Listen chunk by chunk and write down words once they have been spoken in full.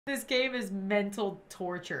This game is mental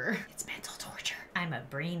torture. It's mental torture. I'm a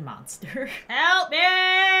brain monster. Help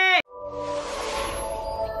me!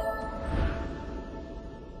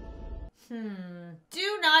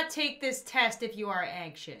 Do not take this test if you are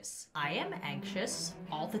anxious. I am anxious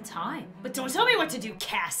all the time. But don't tell me what to do,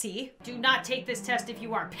 Cassie. Do not take this test if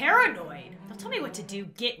you are paranoid. Don't tell me what to do,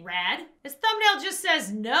 Get Rad. This thumbnail just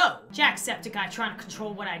says no. Jacksepticeye trying to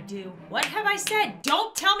control what I do. What have I said?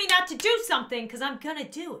 Don't tell me not to do something, because I'm gonna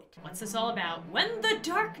do it. What's this all about? When the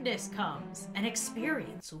darkness comes. An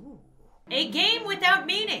experience. Ooh. A game without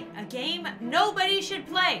meaning. A game nobody should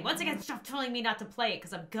play. Once again, stop telling me not to play it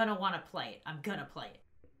because I'm gonna want to play it. I'm gonna play it.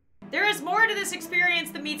 There is more to this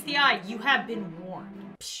experience than meets the eye. You have been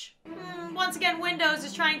warned. Psh. Once again, Windows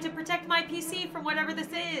is trying to protect my PC from whatever this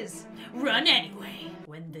is. Run anyway.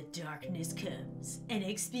 When the darkness comes, an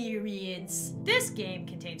experience. This game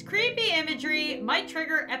contains creepy imagery, might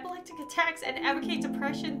trigger epileptic attacks, and advocate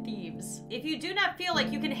depression themes. If you do not feel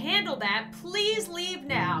like you can handle that, please leave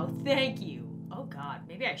now. Thank you. Oh God,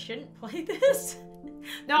 maybe I shouldn't play this?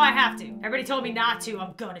 No, I have to. Everybody told me not to.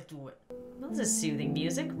 I'm gonna do it. This is soothing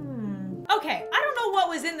music. Okay, I don't know what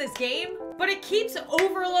was in this game, but it keeps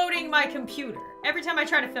overloading my computer every time I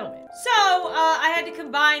try to film it. So, I had to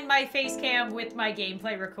combine my face cam with my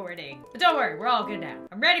gameplay recording. But don't worry, we're all good now.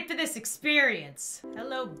 I'm ready for this experience.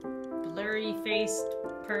 Hello, blurry-faced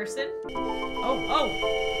person.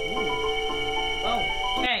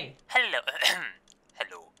 Okay. Hello.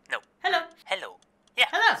 Hello. No. Hello. Hello. Yeah.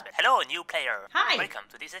 Hello. Hello, new player. Hi. Welcome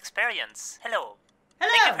to this experience. Hello.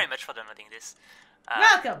 Hello. Thank you very much for downloading this.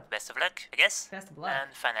 Welcome. Best of luck, I guess. Best of luck.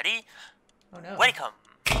 And finally, Oh no. welcome.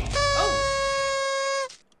 Oh.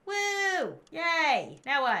 Woo. Yay.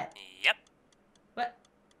 Now what? Yep. What?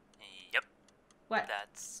 Yep. What?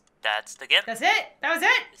 That's the game. That's it? That was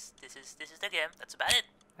it? This is the game. That's about it.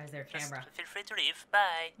 Why is there a camera? Just feel free to leave.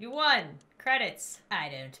 Bye. You won. Credits. I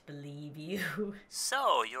don't believe you.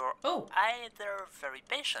 So you're Oh. either very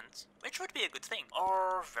patient, which would be a good thing,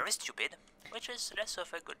 or very stupid, which is less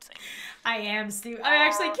of a good thing. I am stupid. I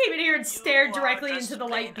actually came in here and stared directly into the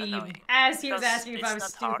light beam as he was asking if I was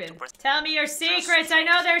stupid. Tell me your secrets. I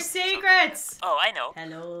know there's secrets. Oh, I know.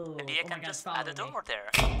 Hello. Maybe I Oh my can God, just follow add a me. door there.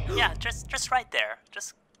 Yeah, just right there.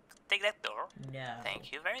 Just take that door. No.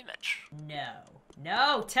 Thank you very much. No.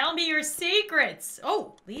 No. Tell me your secrets.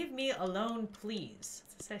 Oh, leave me alone, please.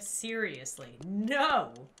 It says seriously.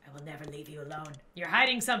 No. I will never leave you alone. You're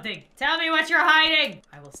hiding something. Tell me what you're hiding.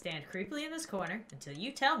 I will stand creepily in this corner until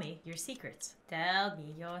you tell me your secrets. Tell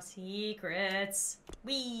me your secrets.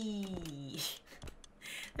 Wee.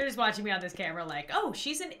 They're just watching me on this camera like, oh,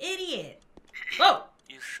 she's an idiot. Whoa.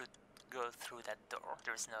 You should go through that door.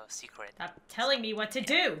 There's no secret. Stop telling me what to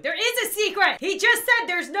do. There is a secret. He just said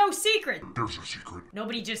there's no secret. There's a secret.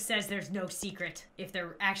 Nobody just says there's no secret if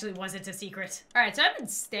there actually wasn't a secret. All right, so I've been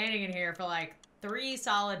standing in here for like 3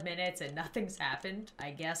 solid minutes and nothing's happened.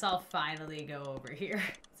 I guess I'll finally go over here.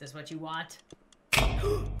 Is this what you want?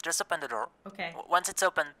 Just open the door. Okay. Once it's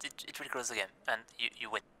open, it will close again, and you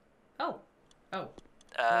win. Oh. Oh.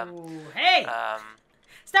 Um, Ooh. Hey!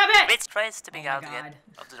 Stop it! Let's try stepping Oh my out again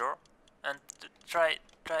God. of the door, and try.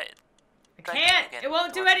 I try can't. again It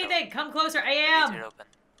won't do towards the door. anything. Come closer. I It am. will open.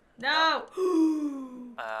 No.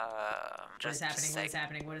 Just What is happening? just What is like-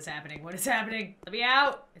 happening? What is happening? What is happening? Let me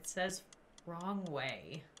out. It says wrong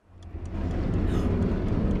way.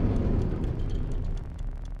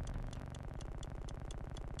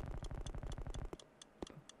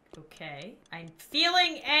 Okay. I'm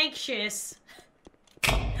feeling anxious.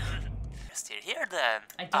 You're still here then?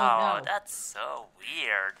 I don't Oh, know. that's so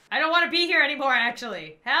weird. I don't want to be here anymore,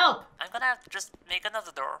 actually. Help! I'm gonna have to just make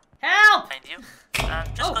another door Help! behind you.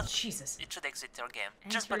 Just Oh, go. Jesus. It should exit your game.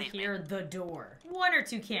 Just Enter believe here me. the door. 1 or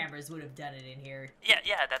 2 cameras would have done it in here.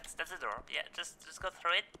 Yeah, that's the door. Yeah, just go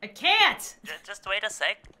through it. I can't! Just wait a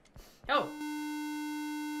sec. Oh.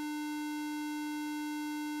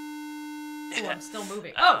 Ooh, I'm still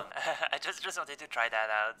moving. Oh! I just wanted to try that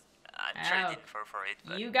out. I'm sure you Ow. didn't fall for it,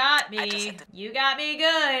 but You got I just me. had to You got me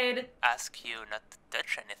good. ask you not to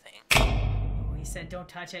touch anything. Oh, he said don't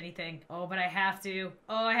touch anything. Oh, but I have to.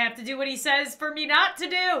 Oh, I have to do what he says for me not to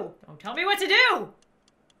do. Don't tell me what to do.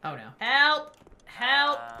 Oh, no. Help.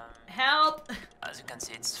 Help. Help. As you can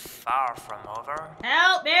see, it's far from over.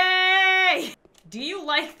 Help me! Do you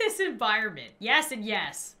like this environment? Yes and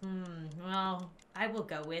yes. Well, I will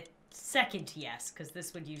go with second yes, because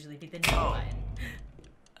this would usually be the no button.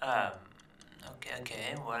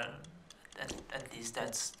 Okay, well, at least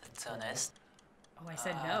that's honest. Oh, I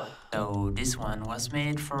said no. So this one was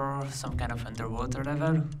made for some kind of underwater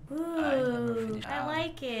level. Ooh, I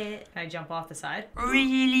like it. Can I jump off the side?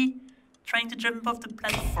 Really? trying to jump off the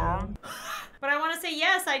platform. But I want to say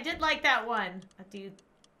yes, I did like that one. I'll do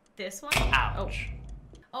this one. Ouch.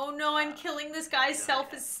 Oh no, I'm killing this guy's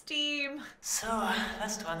self-esteem. So,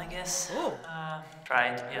 last one, I guess. Ooh.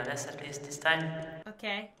 Try to be honest at least this time.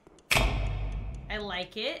 Okay. I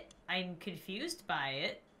like it. I'm confused by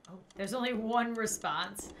it. Oh, there's only one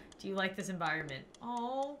response. Do you like this environment?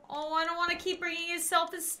 Oh, I don't want to keep bringing his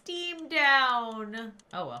self-esteem down.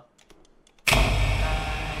 Oh well.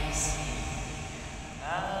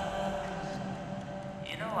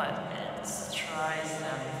 You know what? Let's try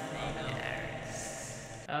something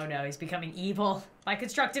else. Oh no, he's becoming evil. My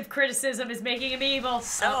constructive criticism is making him evil.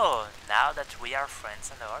 So, now that we are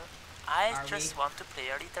friends and all, I just want to play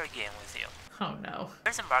a little game with you. Oh no.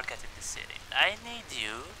 There's a market in the city. I need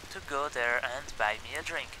you to go there and buy me a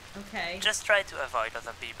drink. Okay. Just try to avoid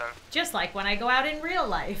other people. Just like when I go out in real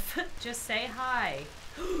life. Just say hi.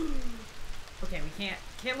 Okay, we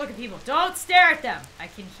can't look at people. Don't stare at them. I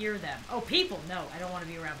can hear them. Oh, people. No, I don't want to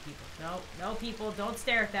be around people. No people. Don't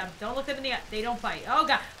stare at them. Don't look them in the eye. They don't bite. Oh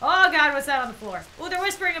god. Oh god, what's that on the floor? Oh, they're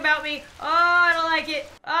whispering about me. Oh, I don't like it.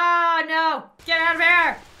 Oh no. Get out of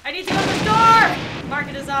here. I need to go to the store.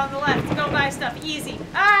 Market is on the left. Go buy stuff. Easy.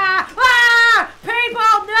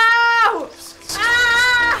 People, no.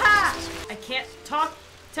 I can't talk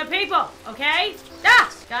to people, okay?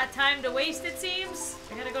 Got time to waste, it seems.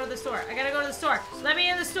 I gotta go to the store. Let me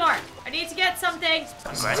in the store. I need to get something.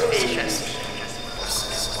 Congratulations.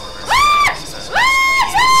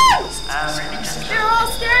 They're all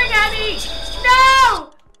staring at me.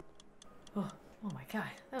 No! Oh my god,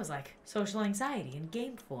 that was like social anxiety in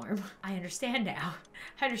game form. I understand now.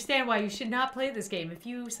 I understand why you should not play this game if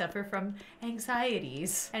you suffer from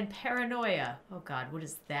anxieties and paranoia. Oh god, what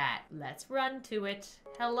is that? Let's run to it.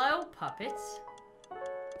 Hello, puppets.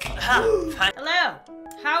 Hello.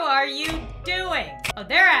 How are you doing? Oh,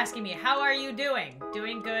 they're asking me, how are you doing?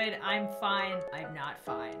 Doing good. I'm fine. I'm not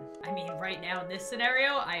fine. I mean, right now in this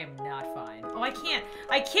scenario, I am not fine. Oh, I can't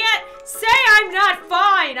say I'm not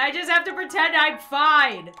fine. I just have to pretend I'm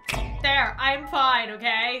fine. There, I'm fine,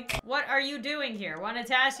 okay? What are you doing here? Wanted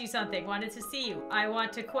to ask you something. Wanted to see you. I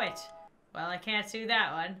want to quit. Well, I can't do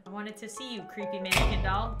that one. I wanted to see you, creepy mannequin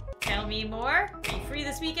doll. Tell me more. Are you free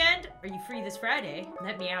this weekend? Are you free this Friday?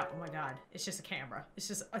 Let me out. Oh my god. It's just a camera. It's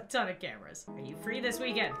just a ton of cameras. Are you free this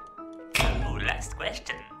weekend? Oh, last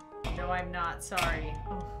question. No, I'm not. Sorry.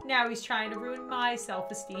 Oh, now he's trying to ruin my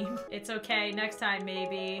self-esteem. It's okay. Next time,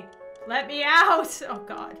 maybe. Let me out! Oh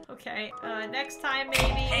god. Okay. Next time maybe.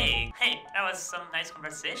 Hey, that was some nice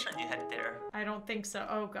conversation you had there. I don't think so.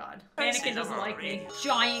 Oh god. Mannequin doesn't like me.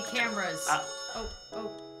 Giant cameras.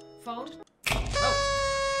 Phone?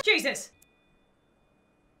 Oh. Jesus!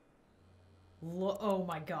 Oh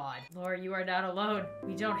my god. Laura, you are not alone.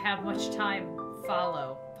 We don't have much time.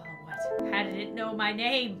 Follow. What? How did it know my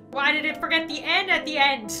name? Why did it forget the N at the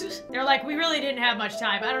end? They're like, we really didn't have much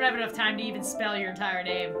time. I don't have enough time to even spell your entire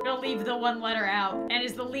name. We're gonna leave the one letter out. N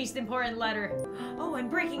is the least important letter. Oh, I'm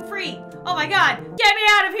breaking free. Oh my god. Get me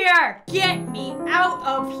out of here. Get me out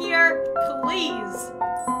of here, please.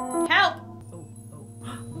 Help.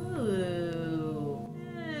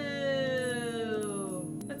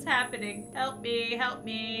 What's happening? Help me, help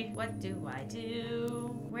me. What do I do?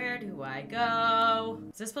 Where do I go?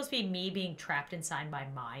 Is this supposed to be me being trapped inside my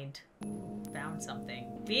mind? Found something.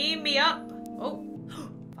 Beam me up. Oh,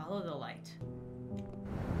 follow the light.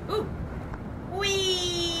 Ooh. Whee!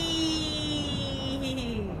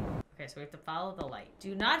 Okay, so we have to follow the light.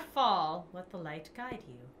 Do not fall. Let the light guide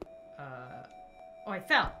you. Oh, I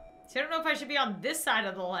fell. So I don't know if I should be on this side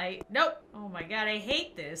of the light. Nope. Oh my god, I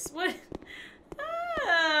hate this. What?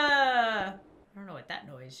 I don't know what that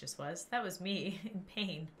noise just was. That was me in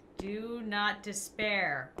pain. Do not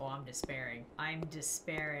despair. Oh, I'm despairing. I'm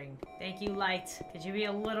despairing. Thank you, light. Could you be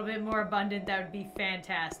a little bit more abundant? That would be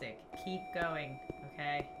fantastic. Keep going,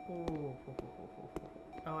 okay? Ooh.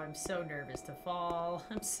 Oh, I'm so nervous to fall.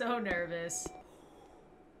 I'm so nervous.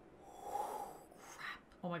 Crap.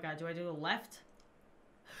 Oh my god, do I do the left?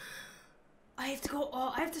 I have to go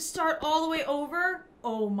all, I have to start all the way over?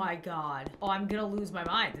 Oh my god. Oh, I'm gonna lose my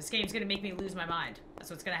mind. This game's gonna make me lose my mind.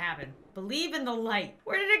 That's what's gonna happen. Believe in the light.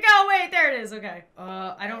 Where did it go? Wait, there it is. Okay.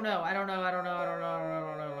 I don't know. I don't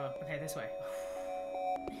know. Okay, this way.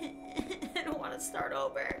 I don't want to start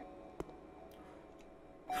over.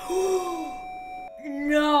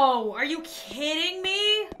 No! Are you kidding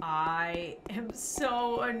me? I am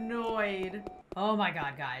so annoyed. Oh my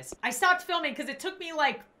god, guys. I stopped filming because it took me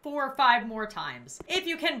like 4 or 5 more times. If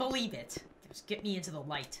you can believe it. Just get me into the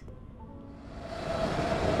light.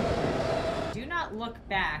 Do not not look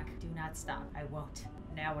back. Do not stop. I won't.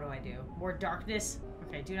 Now what do I do? More darkness?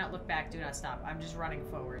 Okay, do not look back. Do not stop. I'm just running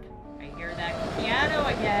forward. I hear that piano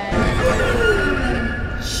again.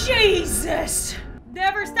 Jesus!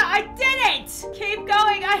 Never stop. I didn't! Keep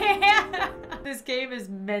going. This game is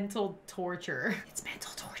mental torture. It's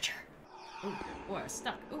mental torture. Ooh, oh, I was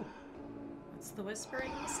stuck. Ooh. What's the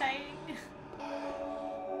whispering saying?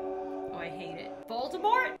 Oh, I hate it.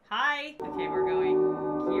 Voldemort? Hi. Okay, we're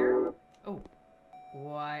going here. Oh.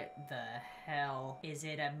 What the hell? Is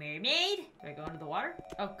it a mermaid? Do I go into the water?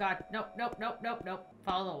 Oh god. Nope, nope, nope, nope, nope.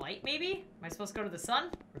 Follow the light, maybe? Am I supposed to go to the sun?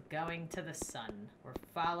 We're going to the sun. We're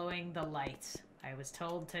following the light. I was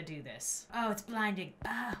told to do this. Oh, it's blinding.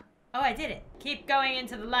 Oh, I did it. Keep going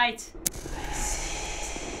into the light.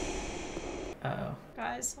 Uh-oh.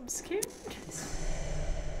 Guys, I'm scared.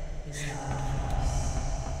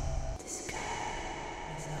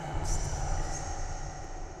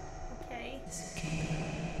 Okay.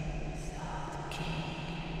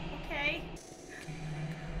 Okay.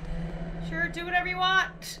 Sure, do whatever you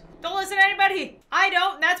want. Don't listen to anybody. I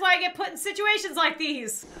don't, and that's why I get put in situations like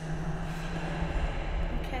these.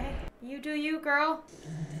 Okay. You do you, girl.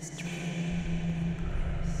 I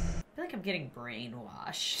feel like I'm getting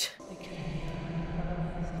brainwashed. Okay.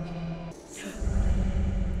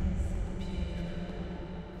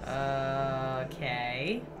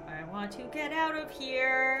 I want to get out of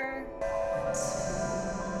here.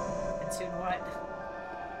 And soon what?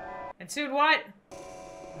 And soon what?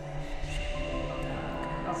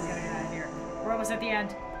 Oh, we gotta get out of here. We're almost at the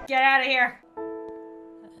end. Get out of here.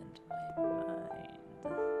 And my mind.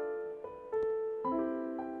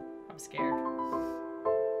 I'm scared.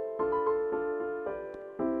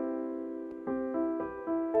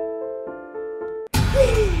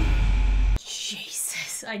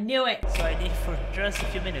 Jesus, I knew it. So I leave for just a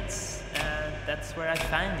few minutes, and that's where I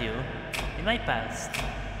find you. In my past.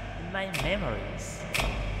 In my memories.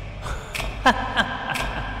 I'm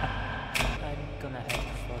gonna have to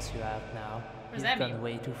force you out now. What does You've that gone mean?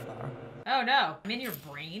 way too far. Oh no, I'm in your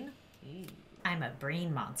brain? Ew. I'm a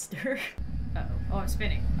brain monster. Uh-oh. Oh, I'm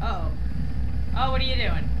spinning. Uh-oh. Oh, what are you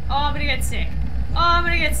doing? Oh, I'm gonna get sick. Oh, I'm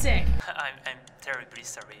gonna get sick. I'm terribly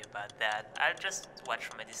sorry about that. I'll just watch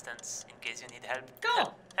from a distance in case you need help.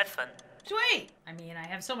 Go! Have fun. Sweet! I mean, I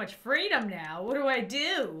have so much freedom now. What do I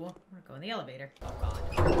do? I'm gonna go in the elevator. Oh god.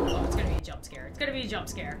 Oh, it's gonna be a jump scare. It's gonna be a jump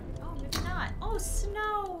scare. Oh, maybe not. Oh,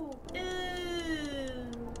 snow!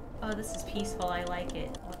 Ooh. Oh, this is peaceful. I like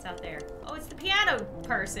it. What's out there? Oh, it's the piano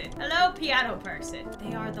person. Hello, piano person.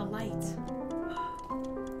 They are the light.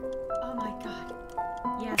 Oh my god.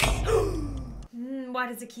 Yes. Why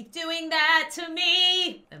does it keep doing that to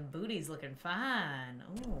me? The booty's looking fine.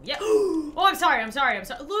 Oh, yeah. Oh, I'm sorry.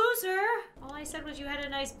 Loser. All I said was you had a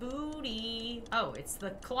nice booty. Oh, it's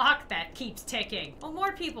the clock that keeps ticking. Oh,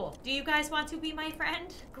 more people. Do you guys want to be my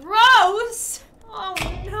friend? Gross. Oh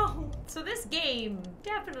no. So this game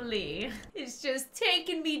definitely is just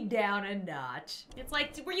taking me down a notch. It's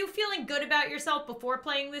like, were you feeling good about yourself before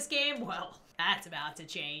playing this game? Well, that's about to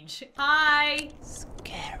change. Hi.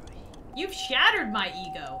 Scary. You've shattered my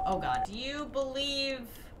ego. Oh god. Do you believe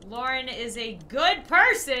Lauren is a good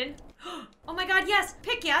person? Oh my god, yes.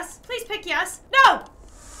 Pick yes. Please pick yes. No!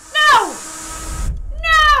 No!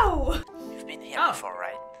 No! You've been here Oh. before,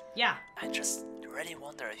 right? Yeah. I just really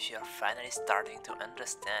wonder if you're finally starting to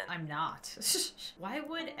understand. I'm not. Why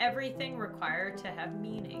would everything require to have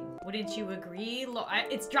meaning? Wouldn't you agree?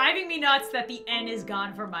 It's driving me nuts that the N is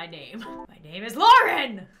gone from my name. My name is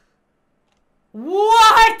Lauren!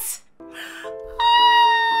 What? No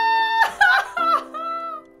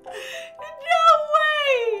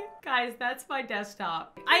way! Guys, that's my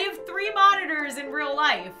desktop. I have 3 monitors in real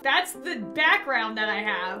life. That's the background that I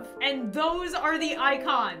have. And those are the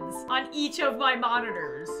icons on each of my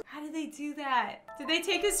monitors. How did they do that? Did they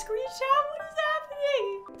take a screenshot? What is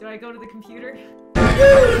happening? Do I go to the computer?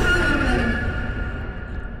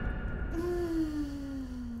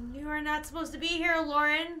 You are not supposed to be here,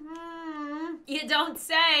 Lauren. You don't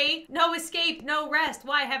say. No escape, no rest.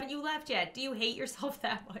 Why haven't you left yet? Do you hate yourself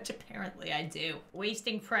that much? Apparently I do.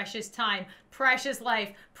 Wasting precious time, precious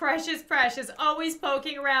life, precious, always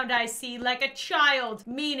poking around, I see, like a child.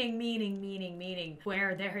 Meaning.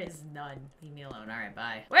 Where there is none. Leave me alone. All right,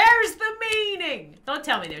 bye. Where's the meaning? Don't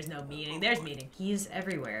tell me there's no meaning. There's meaning. He's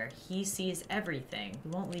everywhere. He sees everything. He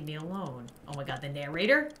won't leave me alone. Oh my god, the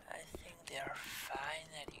narrator? I think they are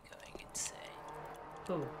finally going insane.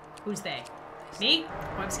 Who? Who's they? Me?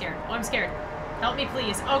 Oh, I'm scared. Oh, I'm scared. Help me,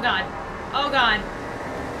 please. Oh, God. Oh, God.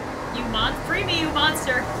 You free me, you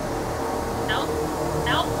monster. Help.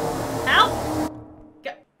 Help. Help.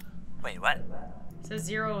 Go. Wait, what? Is says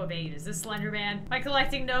 0 of 8. Is this Slender Man? Am I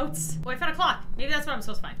collecting notes? Oh, I found a clock. Maybe that's what I'm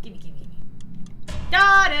supposed to find. Gimme, gimme, gimme.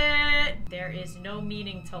 Got it! There is no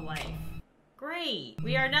meaning to life. Great.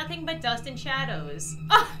 We are nothing but dust and shadows.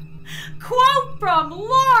 Quote from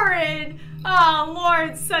Lauren! Oh,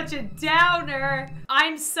 Lauren's such a downer.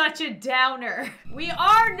 I'm such a downer. We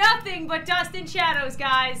are nothing but dust and shadows,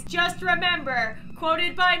 guys. Just remember,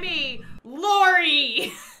 quoted by me,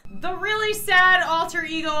 Lori! The really sad alter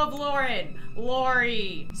ego of Lauren.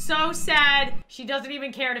 Lori. So sad, she doesn't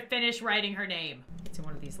even care to finish writing her name. It's in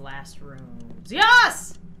one of these last rooms.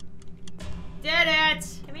 Yes! Did it!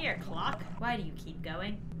 Come here, clock. Why do you keep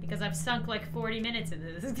going? Because I've sunk like 40 minutes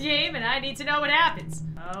into this game and I need to know what happens.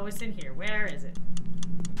 Oh, it's in here. Where is it?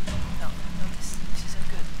 No, this isn't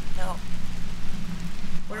good. No.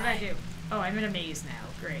 What did I do? Oh, I'm in a maze now.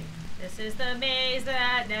 Great. This is the maze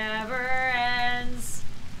that never ends.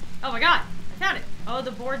 Oh my god! I found it! Oh,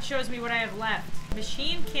 the board shows me what I have left.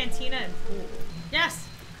 Machine, cantina, and pool. Yes!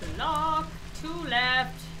 Clock. 2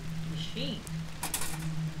 left. Machine.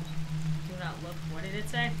 Do not look. What did it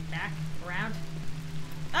say? Back? Around?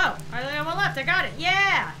 Oh! I only have 1 left. I got it!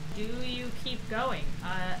 Yeah! Do you keep going?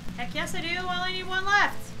 Heck yes I do. I only need 1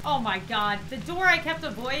 left. Oh my god. The door I kept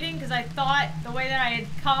avoiding because I thought the way that I had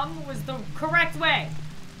come was the correct way.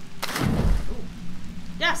 Ooh.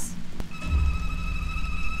 Yes!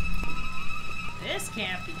 This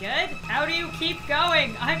can't be good. How do you keep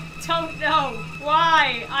going? I don't know.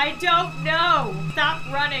 Why? I don't know. Stop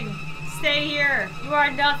running. Stay here. You are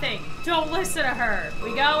nothing. Don't listen to her.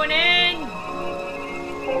 We going in?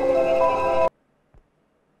 Oh.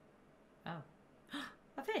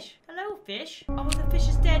 A fish. Hello, fish. Oh, the fish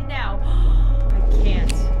is dead now. I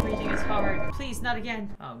can't. Breathing is hard. Please, not again.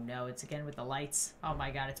 Oh no, it's again with the lights. Oh my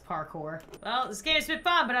god, it's parkour. Well, this game's been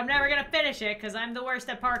fun, but I'm never gonna finish it because I'm the worst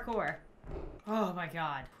at parkour. Oh my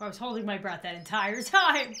god. I was holding my breath that entire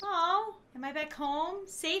time. Oh, am I back home?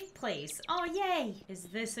 Safe place. Oh, yay. Is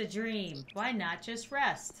this a dream? Why not just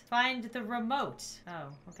rest? Find the remote.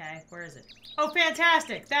 Oh, okay. Where is it? Oh,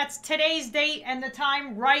 fantastic. That's today's date and the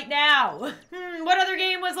time right now. What other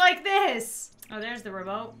game was like this? Oh, there's the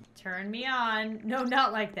remote. Turn me on. No,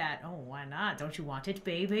 not like that. Oh, why not? Don't you want it,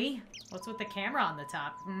 baby? What's with the camera on the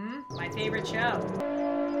top? My favorite show.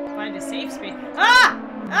 Find a safe space. Ah!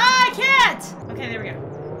 Ah, I can't! Okay, there we go.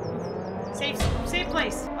 Safe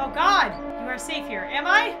place. Oh god! You are safe here. Am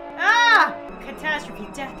I? Ah! Catastrophe,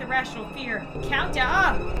 death, irrational fear. Countdown.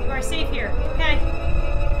 Ah! You are safe here. Okay.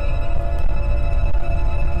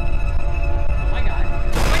 Oh my god.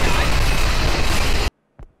 Oh my god.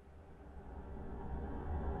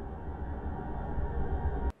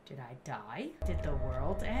 Did I die? Did the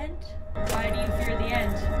world end? Why do you fear the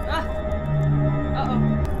end? Ah! Uh-oh.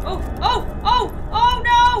 Oh! Oh! Oh! Oh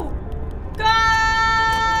no! Go!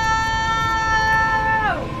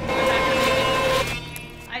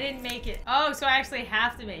 I didn't make it. Oh, so I actually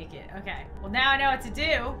have to make it. Okay. Well, now I know what to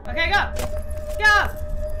do. Okay, go! Go!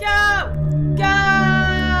 Go! Go!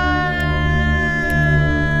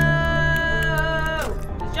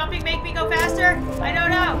 Does jumping make me go faster? I don't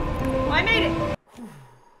know. Oh, I made it.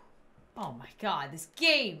 Oh my god, this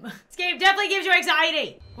game. This game definitely gives you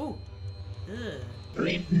anxiety. Ooh. Ugh.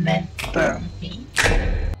 Remember me.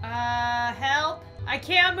 Help? I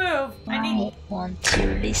can't move. I want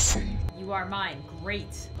to listen. You are mine.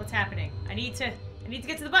 Great. What's happening? I need to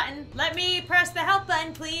get to the button. Let me press the help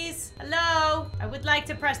button, please. Hello? I would like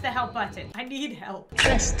to press the help button. I need help.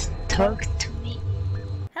 Just talk to me.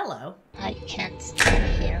 Hello. I can't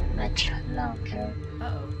stay here much longer.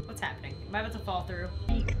 Uh-oh. What's happening? Am I about to fall through?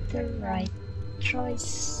 Make the right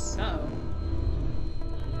choice. Uh-oh.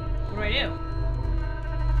 What do I do?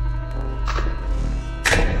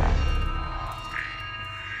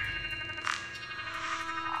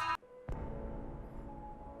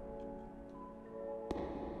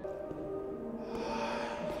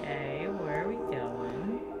 Okay, where are we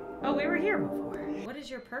going? Oh, we were here before. What is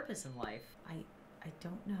your purpose in life? I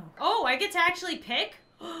don't know. Oh, I get to actually pick?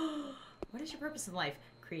 What is your purpose in life?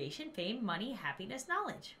 Creation, fame, money, happiness,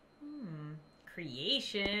 knowledge.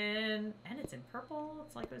 Creation. And it's in purple.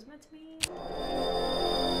 It's like it was meant to be.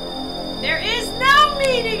 There is no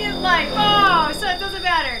meaning in life! Oh, so it doesn't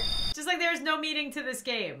matter. Just like there's no meaning to this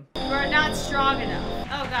game. You are not strong enough.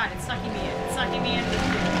 Oh god, it's sucking me in. It's sucking me in.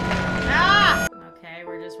 Ah! Okay,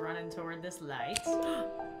 we're just running toward this light.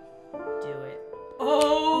 Do it.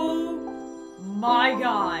 Oh my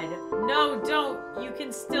god. No, don't. You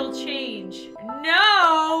can still change.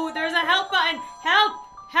 No! There's a help button. Help!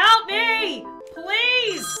 Help me!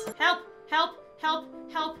 Please! Help! Help! Help!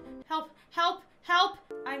 Help! Help! Help! Help!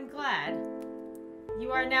 I'm glad.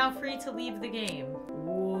 You are now free to leave the game.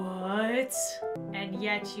 What? And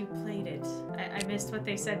yet you played it. I missed what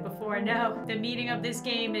they said before. No, the meaning of this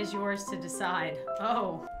game is yours to decide.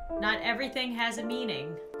 Oh, not everything has a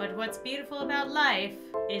meaning. But what's beautiful about life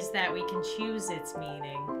is that we can choose its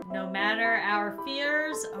meaning. No matter our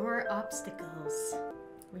fears or obstacles,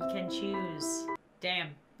 we can choose. Damn,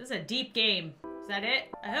 this is a deep game. Is that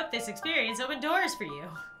it? I hope this experience opened doors for you.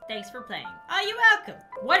 Thanks for playing. Oh, you're welcome.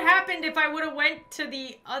 What happened if I would have went to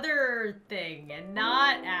the other thing and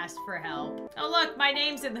not asked for help? Oh look, my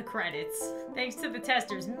name's in the credits. Thanks to the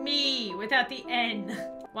testers. Me, without the N.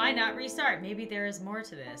 Why not restart? Maybe there is more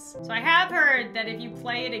to this. So I have heard that if you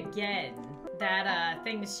play it again, that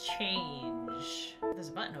things change. There's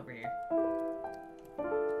a button over here.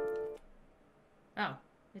 Oh.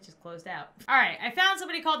 It just closed out. All right, I found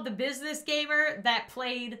somebody called The Business Gamer that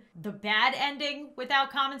played the bad ending without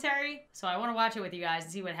commentary. So I want to watch it with you guys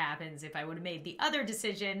and see what happens if I would have made the other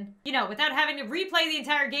decision, you know, without having to replay the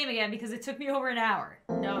entire game again because it took me over an hour.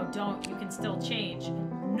 No, don't. You can still change.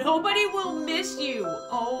 Nobody will miss you.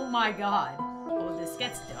 Oh my God. Oh, this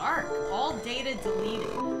gets dark. All data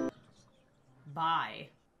deleted. Bye.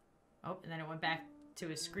 Oh, and then it went back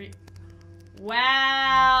to a screen.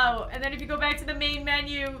 Wow! And then if you go back to the main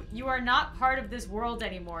menu, you are not part of this world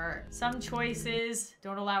anymore. Some choices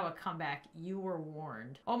don't allow a comeback. You were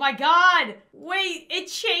warned. Oh my God! Wait, it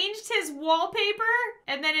changed his wallpaper?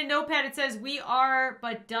 And then in Notepad it says, "We are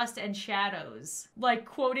but dust and shadows." Like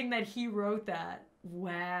quoting that he wrote that.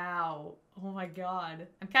 Wow. Oh my God.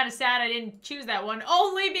 I'm kind of sad I didn't choose that one,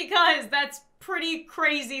 only because that's pretty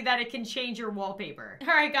crazy that it can change your wallpaper. All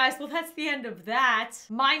right, guys, well, that's the end of that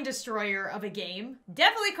mind destroyer of a game.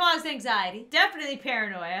 Definitely caused anxiety, definitely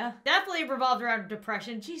paranoia, definitely revolved around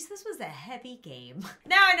depression. Jeez, this was a heavy game.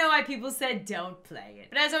 Now I know why people said don't play it.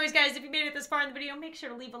 But as always, guys, if you made it this far in the video, make sure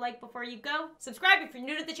to leave a like before you go. Subscribe if you're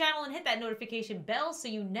new to the channel and hit that notification bell so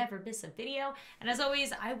you never miss a video. And as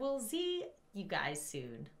always, I will see you guys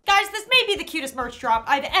soon. Guys, this may be the cutest merch drop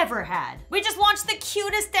I've ever had. We just launched the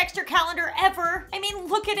cutest Dexter calendar ever. I mean,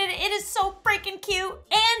 look at it. It is so freaking cute.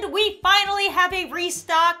 And we finally have a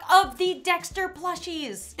restock of the Dexter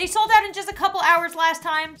plushies. They sold out in just a couple hours last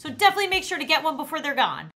time, so definitely make sure to get one before they're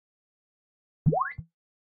gone.